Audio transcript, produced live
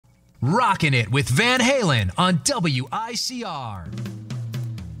Rocking it with Van Halen on WICR.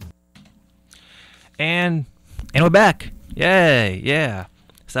 And we're back. Yay, yeah.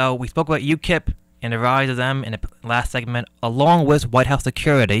 So we spoke about UKIP and the rise of them in the last segment, along with White House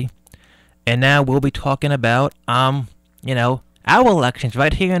security. And now we'll be talking about, our elections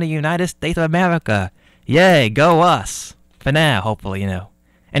right here in the United States of America. Yay, go us. For now, hopefully,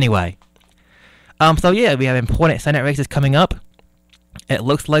 Anyway. We have important Senate races coming up. It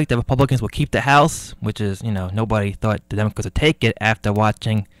looks like the Republicans will keep the House, which is, nobody thought the Democrats would take it after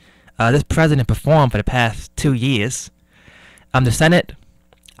watching this president perform for the past 2 years. The Senate,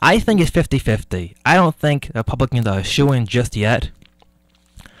 I think it's 50-50. I don't think the Republicans are shoo-in just yet.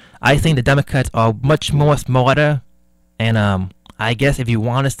 I think the Democrats are much more smarter, and I guess if you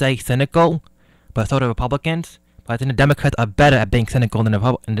want to say cynical, but so do Republicans. But I think the Democrats are better at being cynical than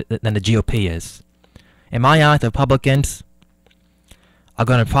the GOP is. In my eyes, the Republicans are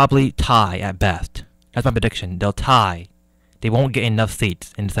going to probably tie at best. That's my prediction. They'll tie. They won't get enough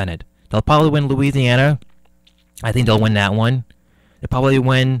seats in the Senate. They'll probably win Louisiana. I think they'll win that one. They'll probably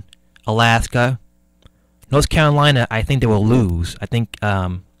win Alaska. North Carolina, I think they will lose. I think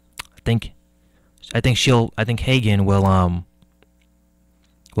Hagan will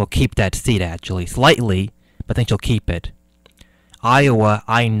keep that seat actually. Slightly, but I think she'll keep it. Iowa,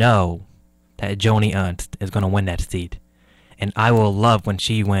 I know that Joni Ernst is going to win that seat. And I will love when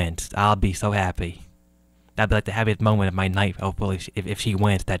she wins. I'll be so happy. That'd be like the happiest moment of my night, hopefully, if she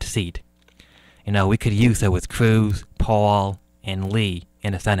wins that seat. We could use her with Cruz, Paul, and Lee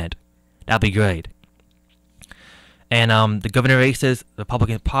in the Senate. That'd be great. And the governor races, the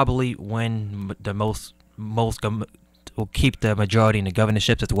Republicans probably win the most will keep the majority in the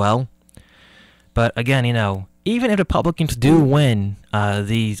governorships as well. But again, even if the Republicans do win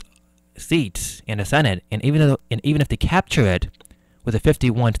these seats in the Senate, and even if they capture it with a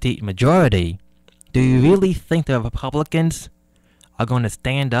 51-seat majority, do you really think the Republicans are going to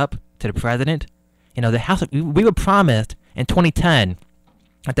stand up to the president? The House. We were promised in 2010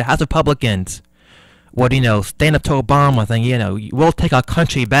 that the House Republicans would, stand up to Obama, saying, we'll take our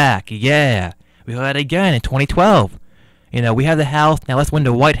country back. Yeah, we heard it again in 2012. We have the House. Now let's win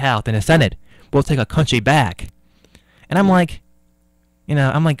the White House and the Senate. We'll take our country back. And I'm like,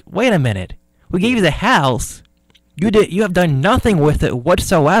 wait a minute. We gave you the House. You have done nothing with it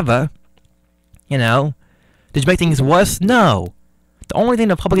whatsoever. Did you make things worse? No. The only thing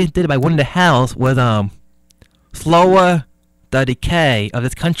the Republicans did by winning the House was slower the decay of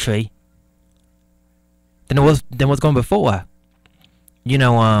this country than what's going before. It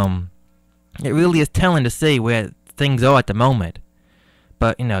really is telling to see where things are at the moment.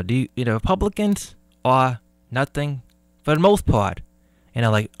 But the Republicans are nothing for the most part. I'm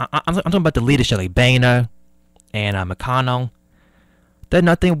talking about the leadership, like Boehner and McConnell. They're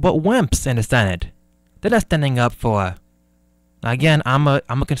nothing but wimps in the Senate. They're not standing up for. Again, I'm a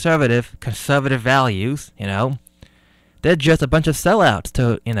conservative values. They're just a bunch of sellouts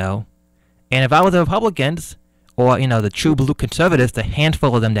to And if I was the Republicans or the true blue conservatives, the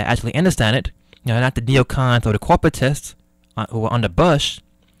handful of them that are actually in the Senate, not the neocons or the corporatists who are under Bush,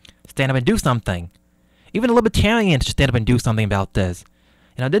 stand up and do something. Even the libertarians should stand up and do something about this.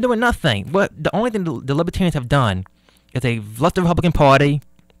 They're doing nothing. But the only thing the libertarians have done is they've left the Republican Party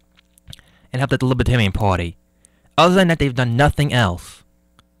and helped the Libertarian Party. Other than that, they've done nothing else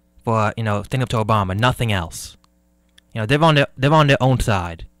for, standing up to Obama. Nothing else. They're on their own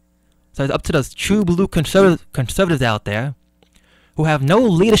side. So it's up to those true blue conservatives out there who have no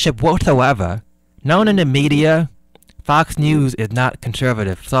leadership whatsoever. No one in the media. Fox News is not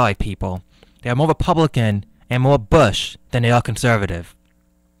conservative. Sorry, people. They are more Republican and more Bush than they are conservative.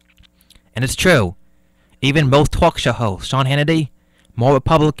 And it's true. Even most talk show hosts, Sean Hannity, more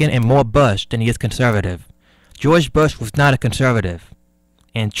Republican and more Bush than he is conservative. George Bush was not a conservative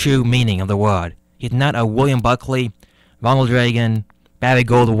in true meaning of the word. He's not a William Buckley, Ronald Reagan, Barry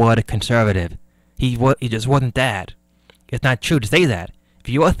Goldwater conservative. He just wasn't that. It's not true to say that. If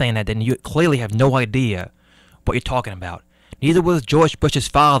you are saying that, then you clearly have no idea what you're talking about. Neither was George Bush's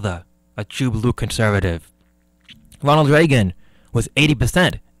father a true blue conservative. Ronald Reagan was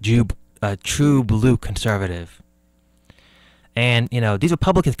 80% true blue conservative. And, these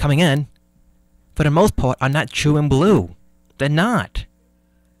Republicans coming in, for the most part, are not true and blue. They're not.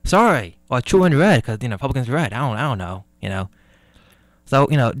 Sorry. Or true and red, because, Republicans are red. I don't know, So,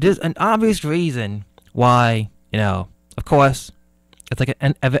 there's an obvious reason why, of course, it's like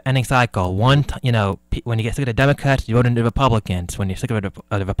an ever-ending cycle. When you get sick of the Democrats, you vote into the Republicans. When you're sick of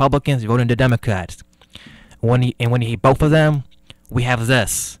the Republicans, you vote into the Democrats. When you hate both of them, we have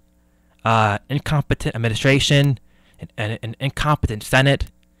this. Incompetent administration, an incompetent Senate,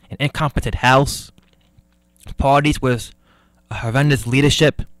 an incompetent House, parties with a horrendous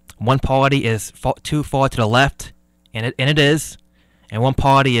leadership. One party is too far to the left, and it is, and one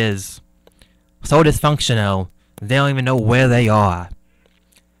party is so dysfunctional they don't even know where they are.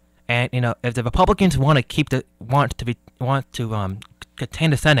 And if the Republicans want to contain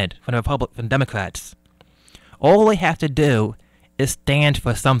the Senate from the Democrats, all they have to do is stand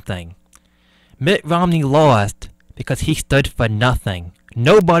for something. Mitt Romney lost because he stood for nothing.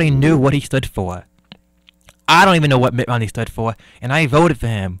 Nobody knew what he stood for. I don't even know what Mitt Romney stood for, and I voted for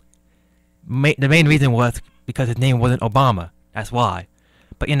him. The main reason was because his name wasn't Obama. That's why.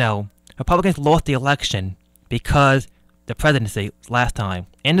 But Republicans lost the election because the presidency last time,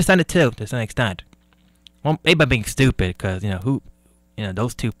 and the Senate too, to some extent. Well, maybe by being stupid, because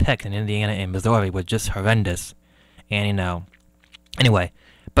those two picks in Indiana and Missouri were just horrendous, and anyway.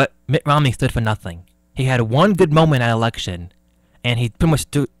 But Mitt Romney stood for nothing. He had one good moment in that election, and he pretty much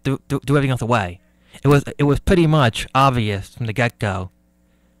threw everything else away. It was pretty much obvious from the get-go,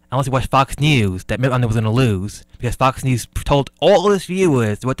 unless you watch Fox News, that Mitt Romney was going to lose, because Fox News told all of its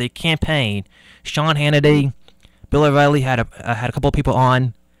viewers what they campaigned. Sean Hannity, Bill O'Reilly had a couple of people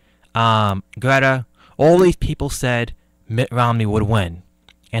on, Greta. All these people said Mitt Romney would win,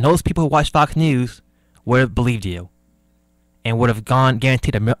 and those people who watched Fox News would have believed you, and would have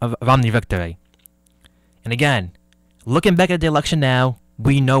guaranteed a Romney victory. And again, looking back at the election now,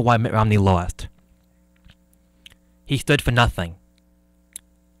 we know why Mitt Romney lost. He stood for nothing.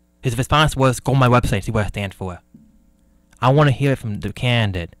 His response was, go on my website, see what I stand for. I want to hear it from the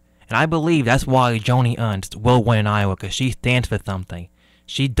candidate. And I believe that's why Joni Ernst will win in Iowa, because she stands for something.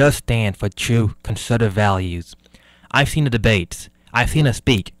 She does stand for true conservative values. I've seen the debates. I've seen her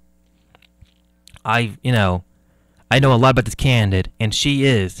speak. I know a lot about this candidate, and she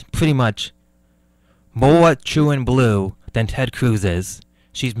is pretty much more true and blue than Ted Cruz is.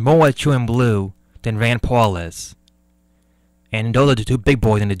 She's more true and blue than Rand Paul is. And those are the two big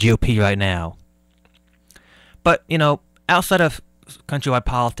boys in the GOP right now. But, outside of countrywide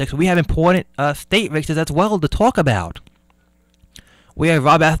politics, we have important state races as well to talk about. We have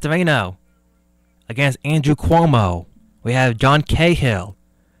Rob Astorino against Andrew Cuomo. We have John Cahill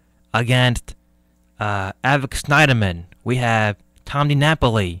against Avik Snyderman. We have Tom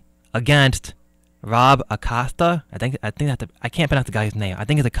DiNapoli against Rob Acosta. I can't pronounce the guy's name. I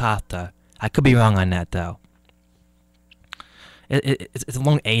think it's Acosta. I could be wrong on that though. It's a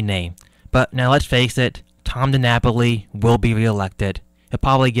long A name. But now let's face it, Tom DiNapoli will be reelected. He'll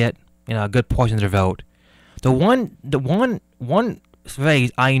probably get a good portion of the vote. The one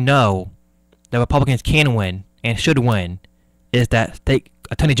race I know that Republicans can win and should win is that state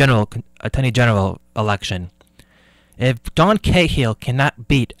attorney general election. If John Cahill cannot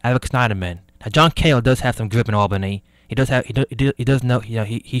beat Avik Snyderman, now John Cahill does have some grip in Albany. He does know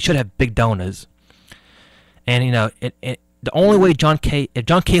he should have big donors. And the only way if John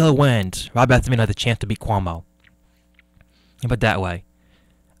Cahill wins, Rob Astorino has a chance to beat Cuomo. But that way,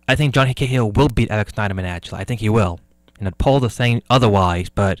 I think John Cahill will beat Avik Snyderman. Actually, I think he will. The polls are saying otherwise,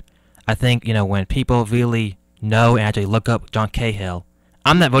 but I think when people really know and actually look up John Cahill,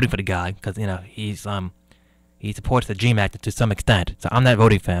 I'm not voting for the guy because he supports the DREAM Act to some extent, so I'm not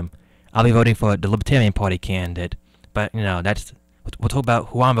voting for him. I'll be voting for the Libertarian Party candidate. But we'll talk about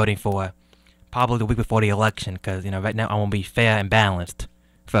who I'm voting for probably the week before the election, because right now I want to be fair and balanced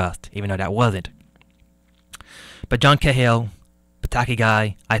first, even though that wasn't. But John Cahill, Pataki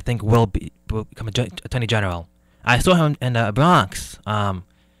guy, I think will become attorney general. I saw him in the Bronx. I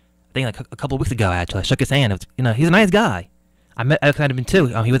think like a couple of weeks ago. Actually, I shook his hand. He's a nice guy. I met Avik Snyderman too.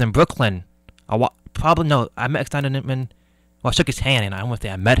 He was in Brooklyn. I met Snyderman. Well, I shook his hand, and I don't want to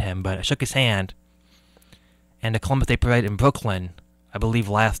say I met him, but I shook his hand. And the Columbus Day Parade in Brooklyn, I believe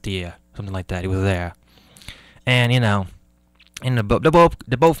last year, something like that. He was there, and and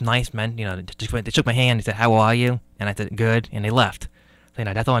they're both nice men. They shook my hand. They said, "How are you?" And I said, "Good," and they left. So,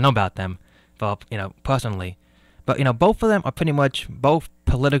 that's all I know about them, personally. But both of them are pretty much both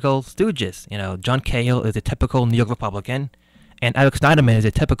political stooges. John Cahill is a typical New York Republican, and Avik Snyderman is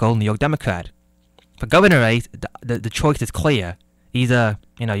a typical New York Democrat. For governor race, the choice is clear. Either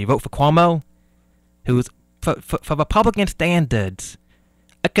you vote for Cuomo, who's for Republican standards,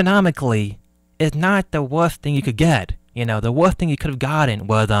 economically, is not the worst thing you could get. The worst thing you could have gotten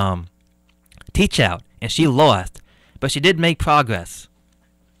was Teach Out, and she lost, but she did make progress.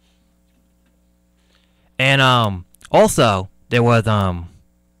 And also there was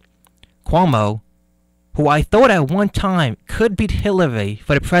Cuomo, who I thought at one time could beat Hillary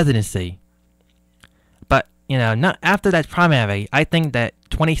for the presidency. But not after that primary. I think that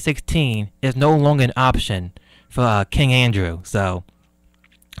 2016 is no longer an option for King Andrew. So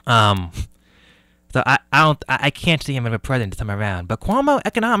Um, so I can't see him as a president this time around. But Cuomo,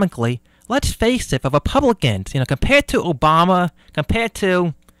 economically, let's face it, for Republicans, compared to Obama, compared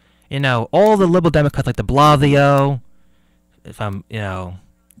to, all the liberal Democrats like de Blasio,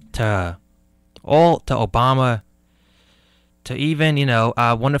 to Obama, to even,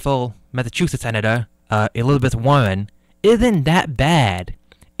 our wonderful Massachusetts Senator, Elizabeth Warren, isn't that bad.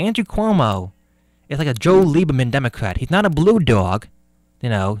 Andrew Cuomo is like a Joe Lieberman Democrat. He's not a blue dog,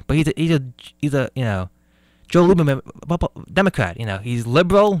 but he's a Joe Lieberman Democrat. He's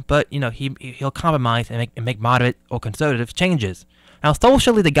liberal, but he'll compromise and make moderate or conservative changes. Now,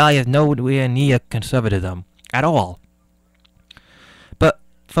 socially, the guy is nowhere near conservatism at all. But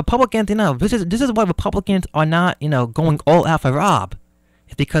for Republicans, this is why Republicans are not, going all out for Rob.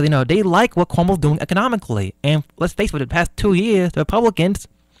 It's because they like what Cuomo's doing economically. And let's face it, for the past 2 years, the Republicans,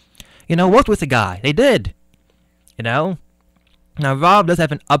 worked with the guy. They did. Now, Rob does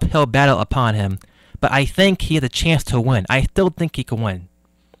have an uphill battle upon him, but I think he has a chance to win. I still think he can win.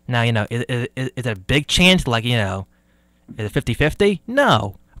 Now, is it a big chance, like, is it 50-50?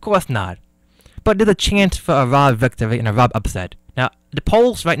 No, of course not. But there's a chance for a Rob victory and a Rob upset. Now, the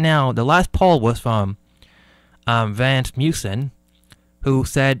polls right now, the last poll was from Vance Musin, who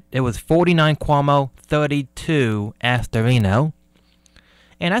said it was 49 Cuomo, 32 Astorino.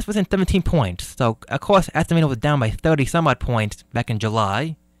 And that's within 17 points. So, of course, Astorino was down by 30-some-odd points back in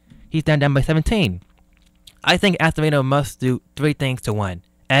July. He's down by 17. I think Astorino must do 3 things to win.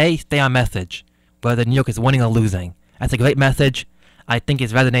 A, stay on message, whether New York is winning or losing. That's a great message. I think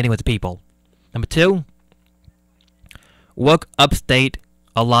it's resonating with the people. Number 2, work upstate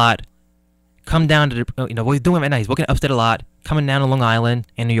a lot. Come down to the, what he's doing right now, he's working upstate a lot, coming down to Long Island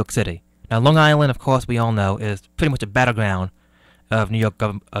and New York City. Now, Long Island, of course, we all know, is pretty much a battleground of New York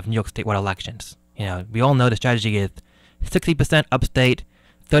statewide elections. We all know the strategy is 60% upstate,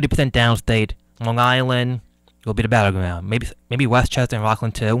 30% downstate. Long Island will be the battleground. Maybe Westchester and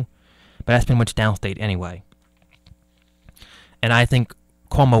Rockland too, but that's pretty much downstate anyway. And I think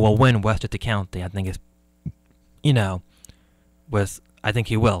Cuomo will win Westchester County. I think it's, I think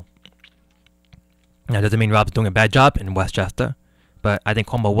he will. Now, doesn't mean Rob's doing a bad job in Westchester, but I think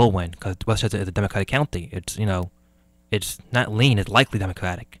Cuomo will win because Westchester is a Democratic county. It's not lean, it's likely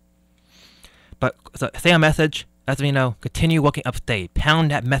Democratic. But so stay on message, continue working upstate. Pound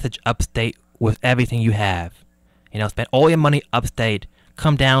that message upstate with everything you have. Spend all your money upstate,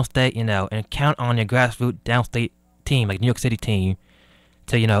 come downstate, and count on your grassroots downstate team, like New York City team,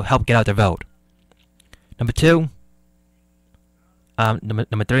 to, help get out the vote. Number 2,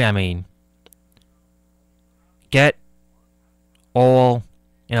 number 3, get all,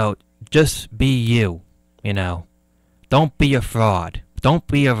 just be you, Don't be a fraud. Don't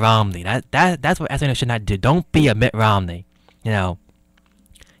be a Romney. That's what Astorino should not do. Don't be a Mitt Romney.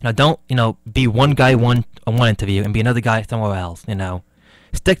 Don't be one guy one interview and be another guy somewhere else.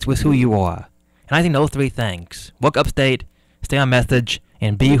 Stick with who you are. And I think those 3 things: work upstate, stay on message,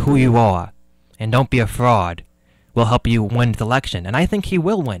 and be who you are, and don't be a fraud, will help you win this election. And I think he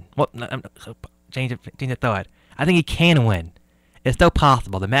will win. Well, change the thought. I think he can win. It's still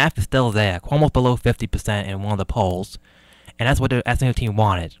possible. The math is still there. Cuomo's below 50% in one of the polls. And that's what the Astorino team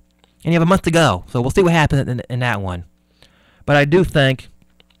wanted. And you have a month to go. So we'll see what happens in that one. But I do think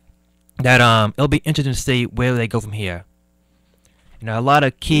that it'll be interesting to see where they go from here. A lot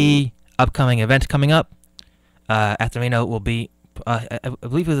of key upcoming events coming up. Astorino will be, I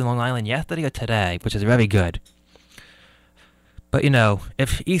believe he was in Long Island yesterday or today, which is very good. But,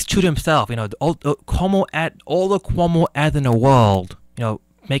 if he's true to himself, all the Cuomo ads in the world,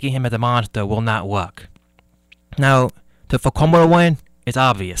 making him as a monster will not work. Now, for Cuomo to win, it's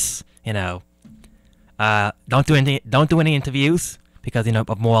obvious, Don't do any interviews because,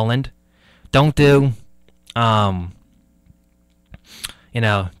 of Moreland. Don't do, don't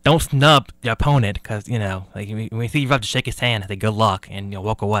snub your opponent because, like when you see you have to shake his hand, say good luck and,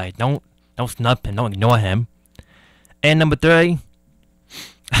 walk away. Don't snub him, don't ignore him. And number 3,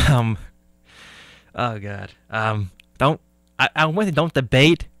 oh god, don't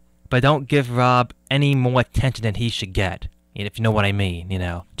debate, but don't give Rob any more attention than he should get, if you know what I mean,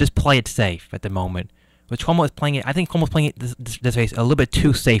 just play it safe at the moment. Which Cuomo is playing it, I think Cuomo's playing it this race a little bit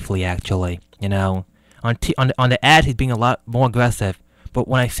too safely, actually, on the ad he's being a lot more aggressive, but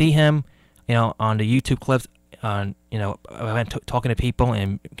when I see him, on the YouTube clips, on, talking to people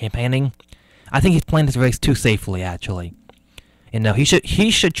and campaigning, I think he's playing this race too safely, actually.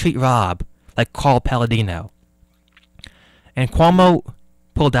 He should treat Rob like Carl Palladino. And Cuomo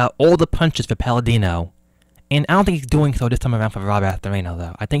pulled out all the punches for Palladino. And I don't think he's doing so this time around for Rob Astorino,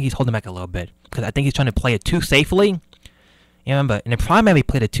 though. I think he's holding back a little bit. Because I think he's trying to play it too safely. You remember, in the primary, he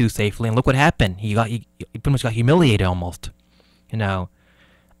played it too safely, and look what happened. He pretty much got humiliated almost. You know,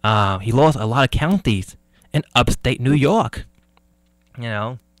 he lost a lot of counties in upstate New York. You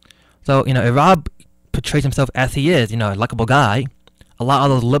know, so you know, if Rob portrays himself as he is, you know, a likable guy, a lot of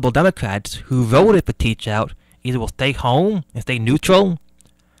those liberal Democrats who voted for Teach Out either will stay home and stay neutral,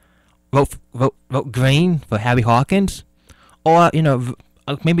 vote green for Harry Hawkins, or you know,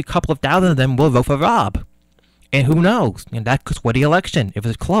 maybe a couple of thousand of them will vote for Rob. And who knows? You know, that could sway the election if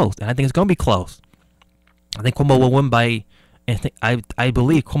it's close, and I think it's going to be close. I think Cuomo will win by, I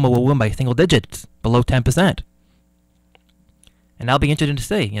believe Cuomo will win by single digits, below 10%. And that'll be interesting to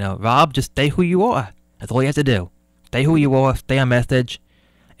see. You know, Rob, just stay who you are. That's all you have to do. Stay who you are, stay on message,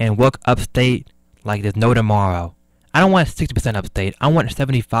 and work upstate like there's no tomorrow. I don't want 60% upstate. I want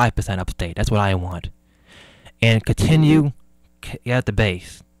 75% upstate. That's what I want. And continue at the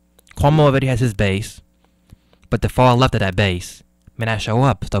base. Cuomo already has his base, but the far left of that base may not show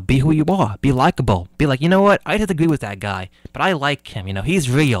up. So be who you are. Be likable. Be like, you know what? I disagree with that guy, but I like him. You know, he's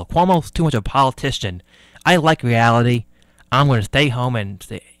real. Cuomo's too much of a politician. I like reality. I'm going to stay home and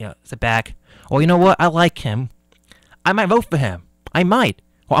sit back. Or you know what? I like him. I might vote for him. I might.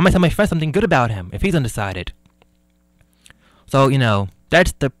 Or I might tell my friends something good about him if he's undecided. So, you know,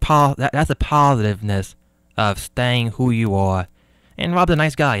 that's the positiveness of staying who you are. And Rob's a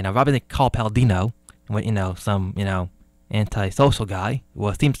nice guy. You know, Rob didn't call Palladino, you know, some, you know, antisocial guy.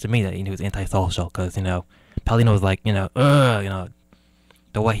 Well, it seems to me that he was antisocial because, you know, Palladino was like, you know,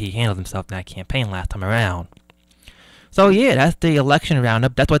 the way he handled himself in that campaign last time around. So yeah, that's the election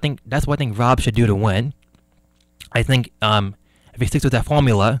roundup. That's what I think Rob should do to win. I think if he sticks with that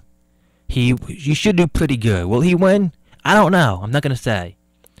formula, he should do pretty good. Will he win? I don't know. I'm not gonna say.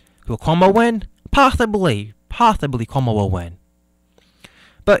 Will Cuomo win? Possibly Cuomo will win.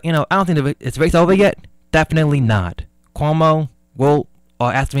 But you know, I don't think it's race over yet. Definitely not. Cuomo will,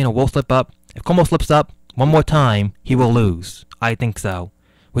 or Astorino will slip up. If Cuomo slips up one more time, he will lose. I think so.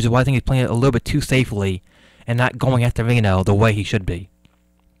 Which is why I think he's playing it a little bit too safely and not going after Reno the way he should be.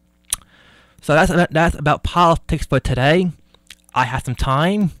 So that's about politics for today. I have some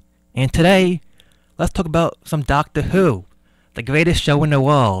time, and today, let's talk about some Doctor Who, the greatest show in the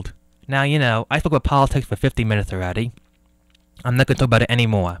world. Now, you know, I spoke about politics for 50 minutes already. I'm not going to talk about it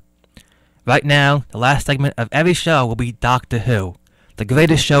anymore. Right now, the last segment of every show will be Doctor Who, the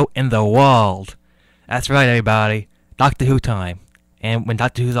greatest show in the world. That's right, everybody. Doctor Who time. And when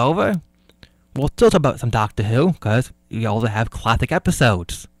Doctor Who's over, we'll still talk about some Doctor Who, because we also have classic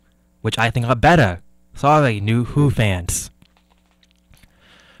episodes, which I think are better. Sorry, new Who fans.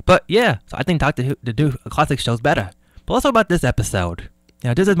 But yeah, so I think Doctor Who, the classic show's better. But let's talk about this episode. You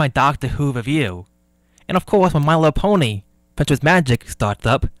know, this is my Doctor Who review. And of course, when My Little Pony, Friendship's Magic starts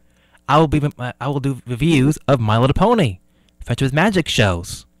up, I will do reviews of My Little Pony, Friendship's Magic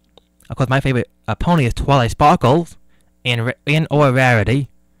shows. Of course, my favorite pony is Twilight Sparkles, or Rarity.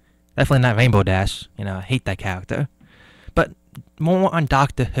 Definitely not Rainbow Dash. You know, I hate that character. But more on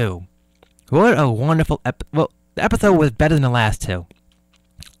Doctor Who. What a wonderful well, the episode was better than the last two.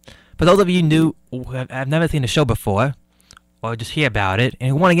 For those of you new who have never seen the show before, or just hear about it,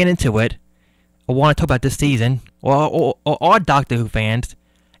 and who want to get into it, or want to talk about this season, or are Doctor Who fans,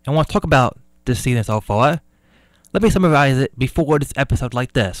 and want to talk about this season so far, let me summarize it before this episode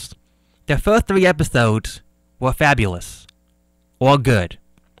like this. The first 3 episodes were fabulous, or good.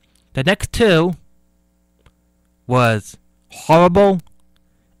 The next 2 was horrible,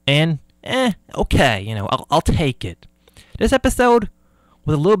 and okay, you know, I'll take it. This episode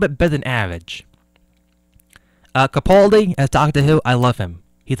was a little bit better than average. Capaldi as Doctor Who, I love him.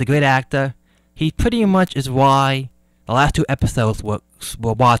 He's a great actor. He pretty much is why the last 2 episodes were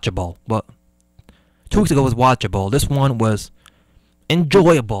watchable. Well, 2 weeks ago was watchable. This one was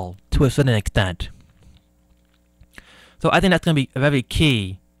enjoyable to a certain extent. So I think that's going to be very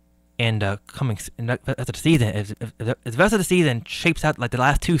key in the rest of the season. If the rest of the season shapes out like the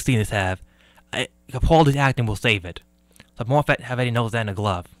last 2 seasons have, Capaldi's acting will save it. So more Fett already knows that in a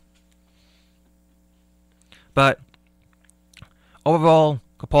glove. But overall,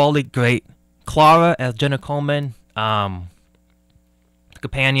 Capaldi, great. Clara as Jenna Coleman,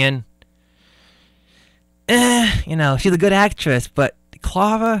 companion. You know, she's a good actress, but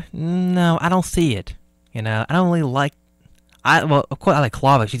Clara, no, I don't see it. You know, I don't really like. Well, of course I like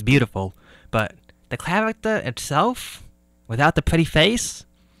Clara. She's beautiful, but the character itself, without the pretty face,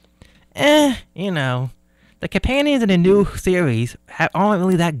 you know, the companions in the new series aren't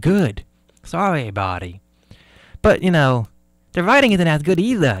really that good. Sorry, everybody. But, you know, the writing isn't as good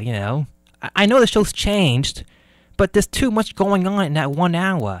either, you know. I know the show's changed, but there's too much going on in that 1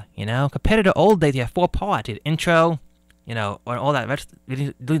 hour, you know. Compared to the old days, you have 4 parts. You had intro, you know, or all that rest,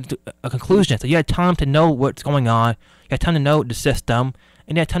 leading to a conclusion. So you had time to know what's going on. You had time to know the system,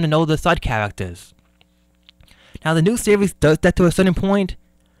 and you had time to know the side characters. Now the new series does that to a certain point,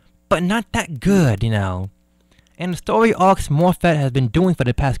 but not that good, you know. And the story arcs Moffat has been doing for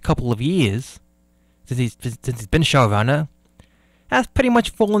the past couple of years, since he's been showrunner, has pretty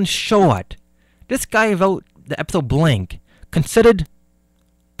much fallen short. This guy wrote the episode Blink, considered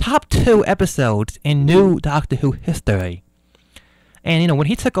top 2 episodes in new Doctor Who history. And, you know, when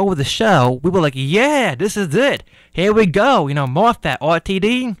he took over the show, we were like, yeah, this is it. Here we go. You know, Moffat,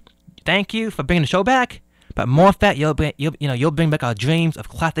 RTD, thank you for bringing the show back. But Moffat, you'll bring back our dreams of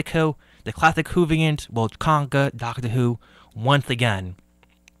classic Who. The classic Whovians will conquer Doctor Who once again.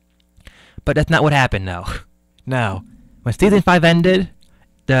 But that's not what happened, though. No. When season 5 ended,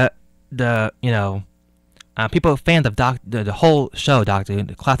 people fans of the whole show, Doctor Who,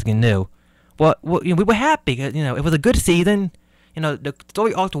 the classic and new, well, you know, we were happy. You know, it was a good season. You know, the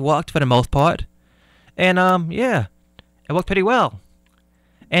story arc worked for the most part, and yeah, it worked pretty well.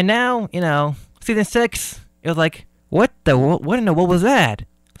 And now, you know, season 6, it was like, what in the world was that?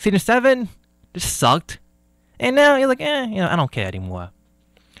 Season 7 just sucked, and now you're like, you know, I don't care anymore.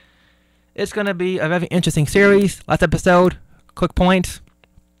 It's gonna be a very interesting series. Last episode, quick points.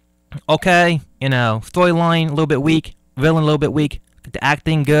 Okay, you know, storyline a little bit weak, villain a little bit weak, the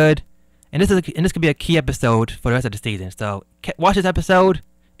acting good, and this could be a key episode for the rest of the season. So watch this episode.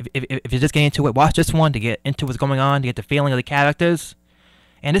 If you're just getting into it, watch this one to get into what's going on, to get the feeling of the characters.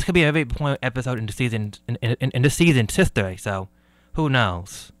 And this could be a very important episode in the season in this season's history. So who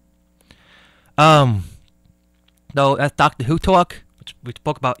knows? Though that's Doctor Who talk. We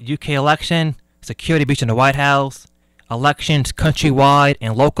spoke about UK election, security breach in the White House, elections countrywide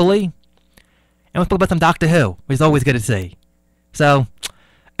and locally, and we spoke about some Doctor Who, which is always good to see. So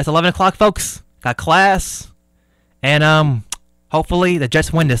it's 11 o'clock, folks. Got class, and hopefully the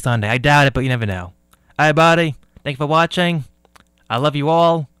Jets win this Sunday. I doubt it, but you never know. Alright, buddy. Thank you for watching. I love you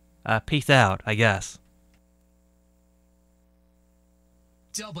all. Peace out, I guess.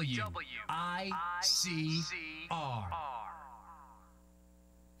 WICR.